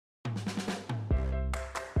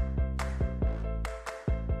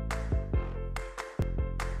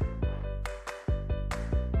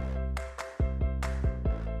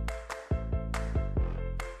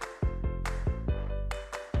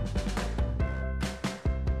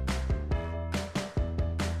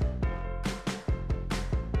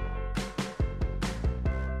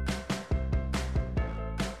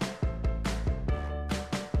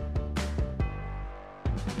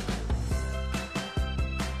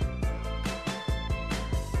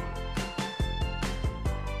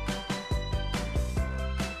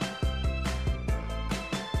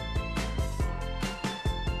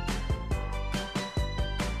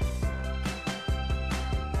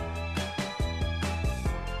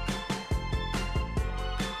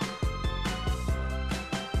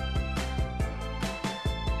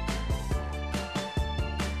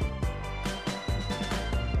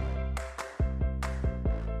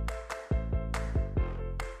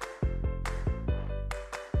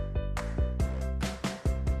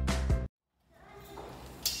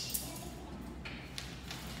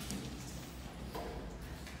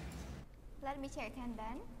Let me check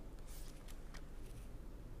attendance.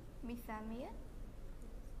 Miss Zamir,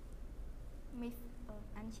 Miss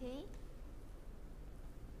Anchy,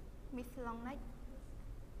 Miss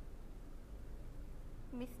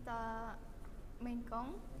Nich, Mr. Korng.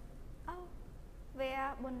 Oh,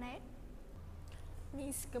 where Bunnet?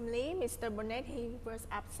 Miss Gumli, Mr. Bunnet, he was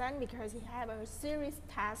absent because he had a serious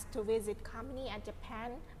task to visit company at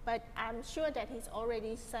Japan, but I'm sure that he's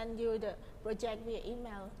already sent you the project via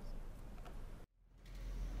email.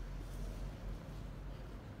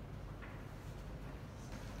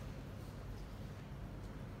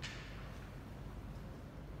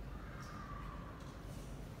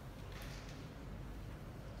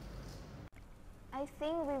 I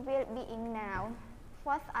think we will be in now.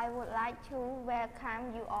 First, I would like to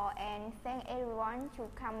welcome you all and thank everyone for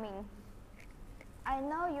coming. I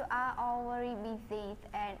know you are all very busy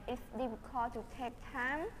and it's difficult to take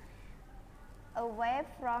time away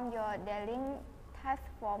from your daily task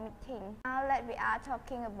for meeting. Now that we are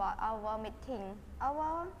talking about our meeting,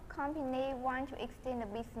 our company wants to extend the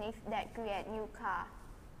business that create new car.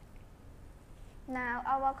 Now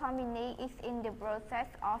our company is in the process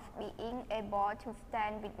of being able to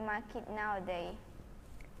stand with market nowadays.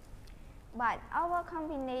 But our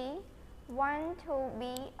company wants to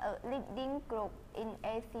be a leading group in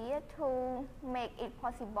Asia to make it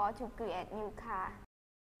possible to create new car.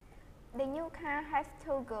 The new car has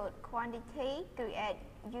two good quality, create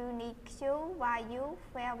unique shoe value,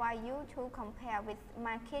 fair value to compare with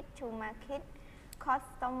market to market.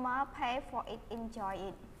 Customer pay for it, enjoy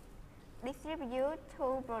it. Distribute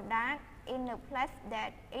to product in a place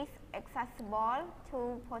that is accessible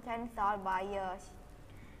to potential buyers.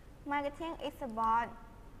 Marketing is about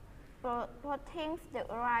putting the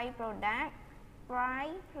right product,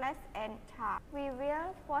 price, place and time. We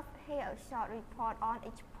will first hear a short report on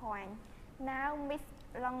each point. Now, Ms.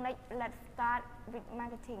 Nich, let's start with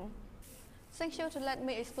marketing. Thank you to let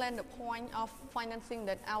me explain the point of financing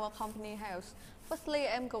that our company has. Firstly,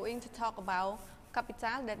 I'm going to talk about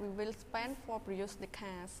capital that we will spend for produce the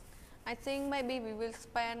cars. I think maybe we will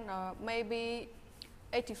spend maybe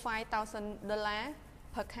 $85,000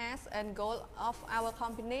 per car, and goal of our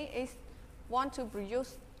company is want to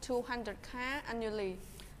produce 200 cars annually.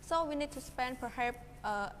 So we need to spend perhaps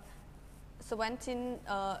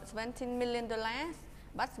 $17 million,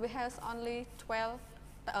 but we have only $12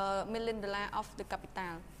 million of the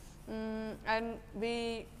capital, and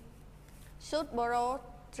we should borrow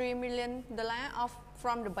 $3 million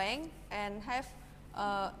from the bank and have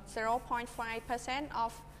 0.5%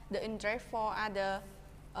 of the interest for other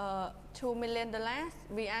 $2 million.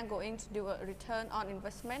 We are going to do a return on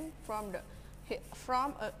investment from the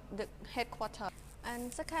headquarters.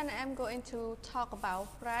 And second, I'm going to talk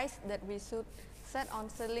about price that we should set on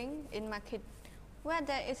selling in market. Where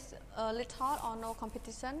there is little or no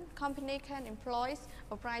competition, company can employ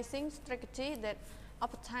a pricing strategy that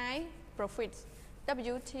optimize profits.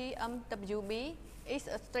 WTMWB is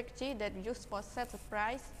a strategy that used for set the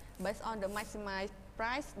price based on the maximized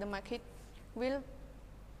price the market will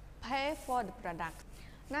pay for the product.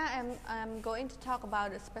 Now I'm going to talk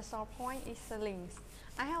about the special point is selling.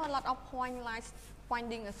 I have a lot of points like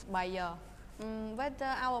finding a buyer, whether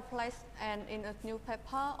our place and in a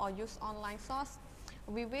newspaper or use online source.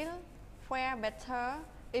 We will fare better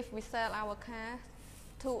if we sell our car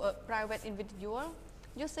to a private individual.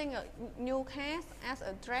 Using a new car as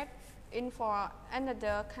a trade-in for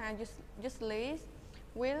another car usually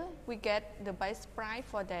will we get the best price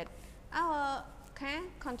for that. Our car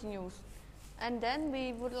continues, and then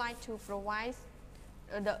we would like to provide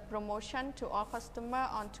the promotion to all customers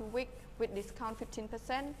on 2 weeks with discount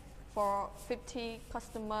 15% for 50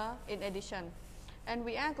 customers in addition. And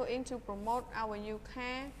we are going to promote our new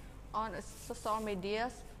car on social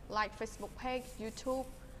media like Facebook page, YouTube,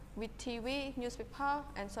 with TV, newspaper,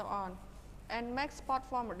 and so on. And make spot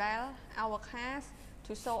for model our cars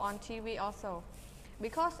to show on TV also.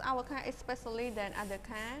 Because our car is specially than other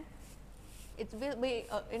car, it will be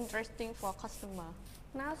interesting for customer.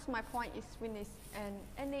 Now my point is finished. And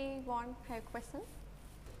anyone have question?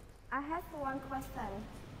 I have one question.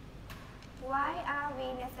 Why are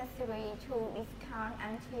we necessary to discount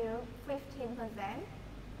until 15%?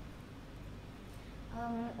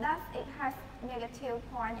 Does it have negative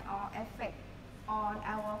point or effect on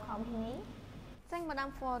our company? Thank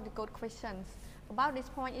Madam for the good questions. About this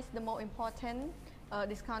point is the more important.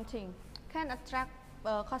 Discounting can attract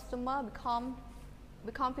customer become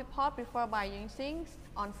people prefer buying things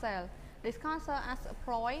on sale. Discounts are as a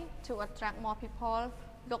ploy to attract more people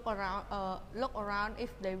look around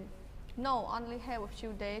if they know only have a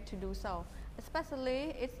few days to do so.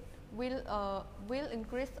 Especially it will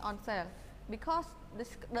increase on sale. because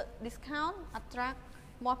the discount attract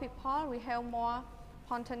more people, we have more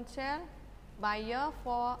potential buyer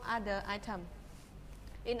for other items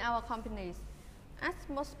in our companies. As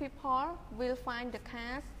most people will find the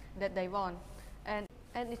cars that they want, and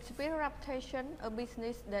it's build reputation a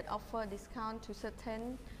business that offer discount to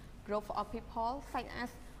certain group of people, such as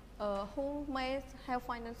who may have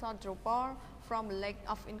financial trouble from lack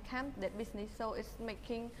of income that business, so it's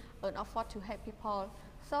making an effort to help people.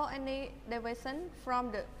 So any deviation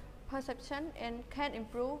from the perception and can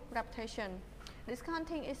improve reputation.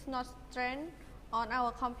 Discounting is not trend on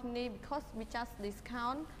our company because we just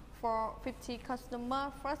discount for 50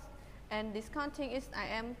 customer first, and discounting is I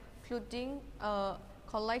am including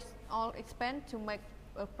collect all expense to make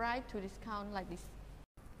a price to discount like this.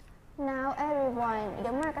 Now everyone,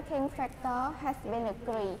 the marketing factor has been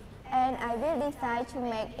agreed, and I will decide to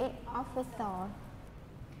make it official.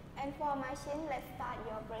 And for machine, let's start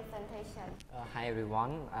your presentation. Hi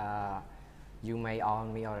everyone, you may all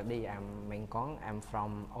me already. I'm Korng. I'm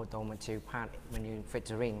from automotive part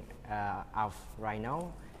manufacturing of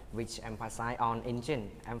Rhino, which emphasize on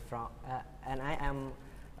engine. And I am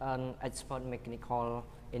an expert mechanical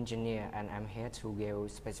engineer, and I'm here to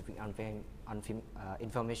give specific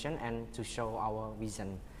information and to show our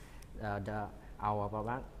vision, our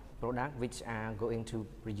product which are going to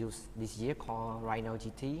produce this year called Rhino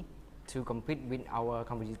GT to compete with our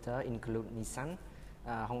competitor include Nissan,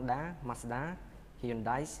 Honda, Mazda,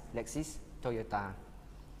 Hyundai, Lexus, Toyota,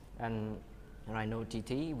 and Rhino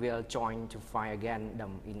GT will join to fight against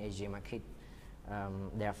them in Asia market.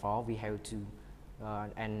 Therefore, we have to,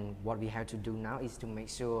 and what we have to do now is to make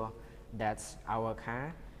sure that our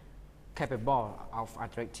car capable of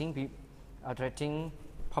attracting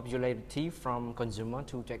popularity from consumer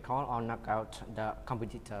to take call or knock out the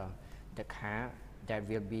competitor. The car that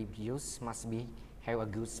will be used must be have a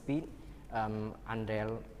good speed,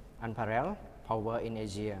 unparalleled power in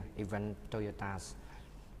Asia, even Toyotas.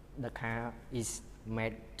 The car is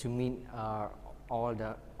made to meet all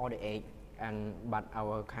the age, but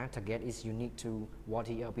our car target is unique to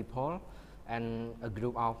 40-year people and a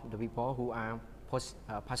group of the people who are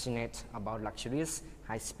passionate about luxurious,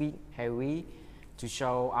 high speed, heavy, to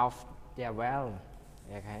show off their wealth.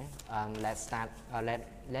 Okay, let's start.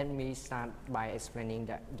 Let me start by explaining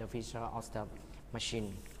the feature of the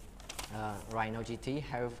machine. Rhino GT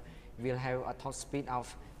will have a top speed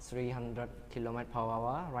of 300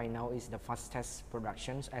 km/h. Rhino is the fastest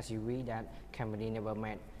production SUV that company ever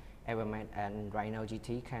made, and Rhino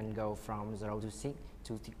GT can go from 0 to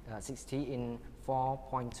 60 in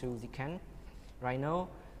 4.2 seconds. Rhino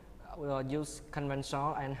will use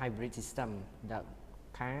conventional and hybrid system. The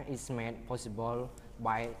car is made possible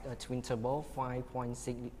by a twin turbo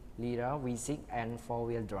 5.6 liter V6 and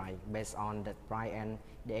 4-wheel drive. Based on the price and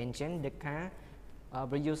the engine, the car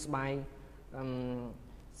produced by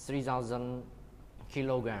 3,000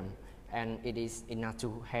 kg, and it is enough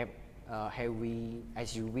to have a heavy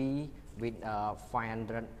SUV with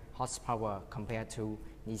 500 horsepower compared to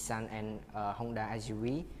Nissan and Honda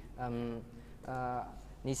SUV.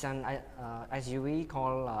 Nissan SUV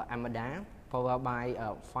called Armada, powered by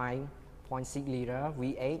 5.6 liter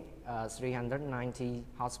V8, 390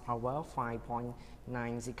 horsepower,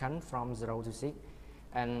 5.9 seconds from 0 to 6,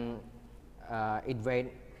 and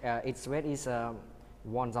its weight is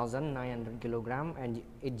 1,900 kg, and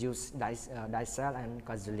it uses diesel and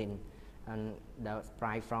gasoline. And the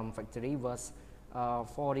price from factory was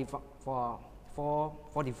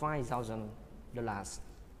 $45,000.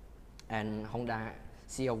 And Honda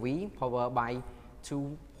CR-V, powered by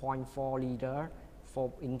 2.4 liter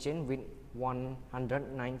 4 engine with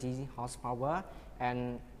 190 horsepower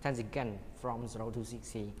and 10 seconds from 0 to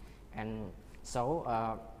 60. And so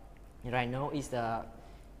Rhino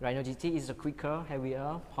GT is a quicker,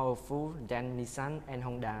 heavier, powerful than Nissan and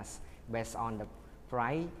Honda's. Based on the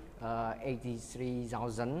price,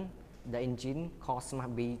 $83,000, the engine cost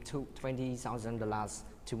must be $20,000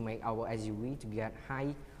 to make our SUV to get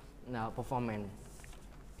high performance.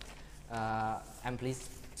 I'm pleased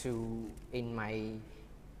to in my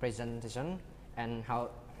presentation and how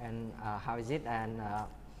is it, and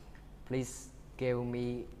please give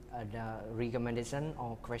me the recommendation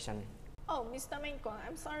or question. Oh, Mr. Korng,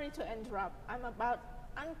 I'm sorry to interrupt. I'm about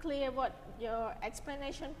unclear what your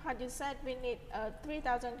explanation part. You said we need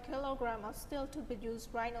 3,000 kg of steel to produce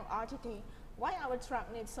Rhino RGT. Why our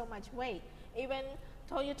truck needs so much weight? Even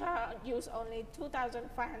Toyota use only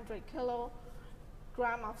 2,500 kg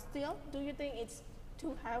of steel. Do you think it's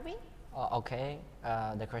too heavy? Okay,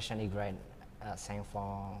 the question is great. Thanks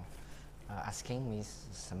for asking Ms.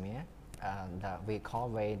 Zamir. The vehicle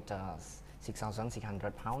weight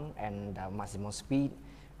 6,600 pounds, and the maximum speed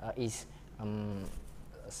is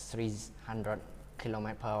 300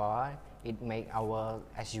 km per hour. It makes our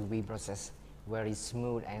SUV process very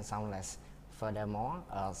smooth and soundless. Furthermore,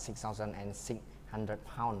 6,600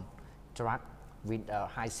 pound truck with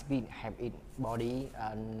high speed have its body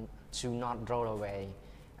to not roll away,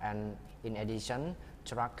 and in addition,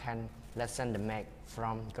 truck can lessen the mag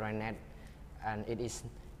from granite, and it is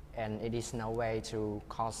no way to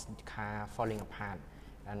cause car falling apart.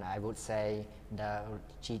 And I would say the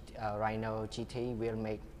Rhino GT will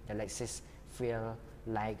make the Lexus feel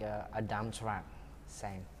like a dump truck.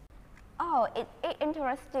 Same. Oh, it's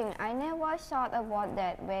interesting. I never thought about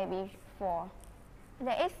that way before.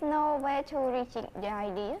 There is no way to reject the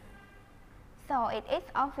idea. So it is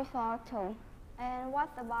official too. And what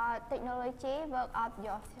about technology work up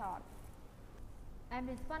your thought? And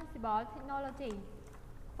responsible technology.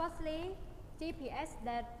 Firstly, GPS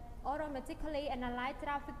that automatically analyze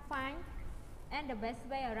traffic fine and the best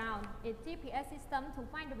way around. Its GPS system to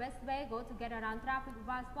find the best way go to get around traffic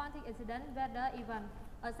while spotting incident weather event.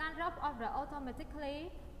 A sunroof of the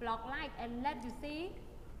automatically block light and let you see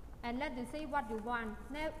what you want.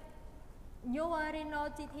 Newer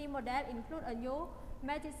Renault GT model include a new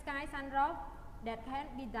Magic Sky sunroof that can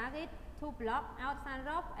be darkened to block out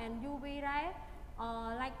sunroof and UV ray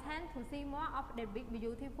like 10 to see more of the big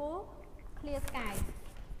beautiful clear sky.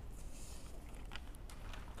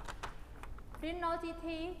 Renault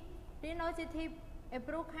GT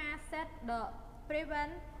approved car set the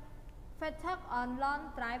prevent fatigue on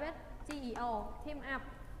long drive. GEO team up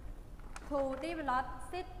to develop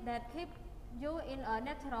seats that keep you in a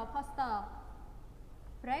natural posture.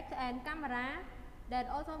 Brakes and camera that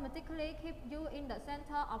automatically keep you in the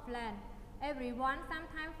center of lane. Everyone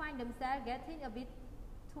sometimes find themselves getting a bit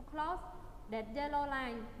too close. That yellow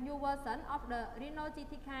line. New version of the Renault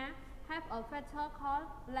GT car have a feature called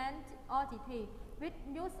Lane OGT, which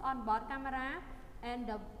use onboard camera and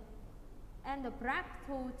the brake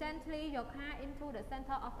to gently your car into the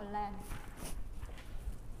center of a lane.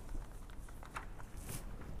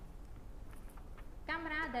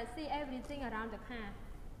 Camera that see everything around the car.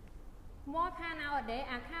 More cars nowadays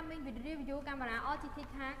are coming with rear view camera or GT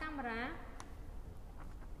car camera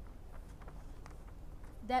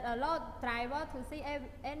that allow driver to see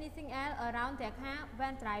anything else around their car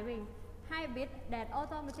when driving. Hybrid that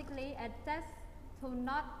automatically adjusts to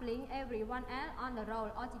not blink everyone else on the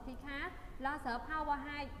road. Or GT car laser power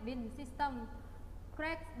high beam system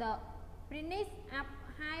cracks the brightness up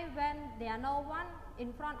high when there are no one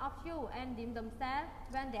in front of you and dim themselves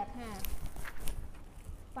when they car.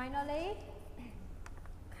 Finally,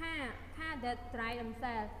 car that drive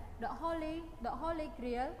themselves. The holy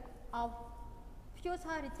grail of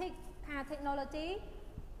futuristic car technology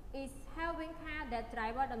is having cars that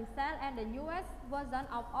drive themselves, and the newest version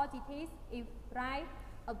of OGTs is right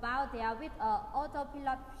about there with an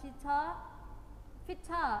autopilot feature.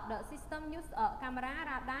 The system uses a camera,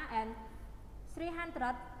 radar, and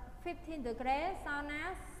 315-degree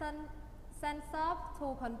sonar sensor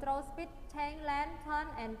to control speed, change lane, turn,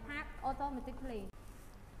 and park automatically.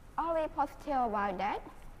 Are we positive about that?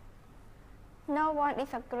 No one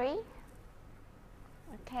disagree?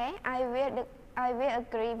 Okay, I will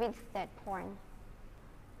agree with that point.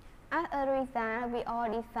 As a result, we all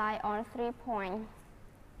decide on 3 points.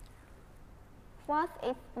 First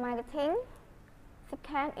is marketing,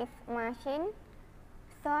 second is machine,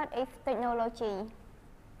 third is technology.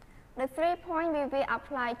 The 3 points we will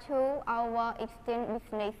apply to our existing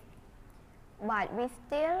business, but we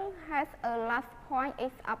still have a last point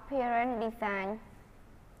is appearance design,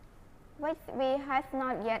 which we have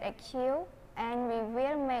not yet achieved, and we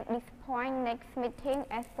will make this point next meeting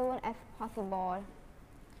as soon as possible.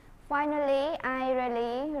 Finally, I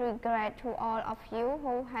really regret to all of you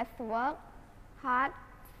who has worked hard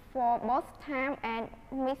for both time and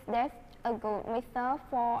missed a good result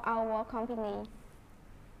for our company.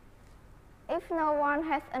 If no one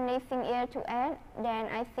has anything else to add, then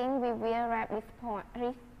I think we will wrap this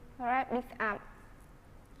up.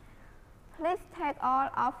 Please take all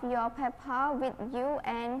of your paper with you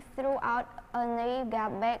and throw out any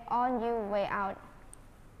garbage on your way out.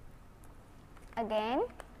 Again,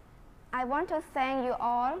 I want to thank you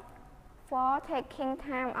all for taking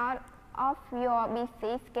time out of your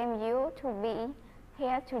busy schedule to be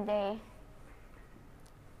here today.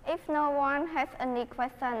 If no one has any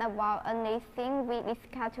question about anything we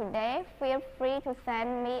discussed today, feel free to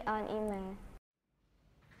send me an email.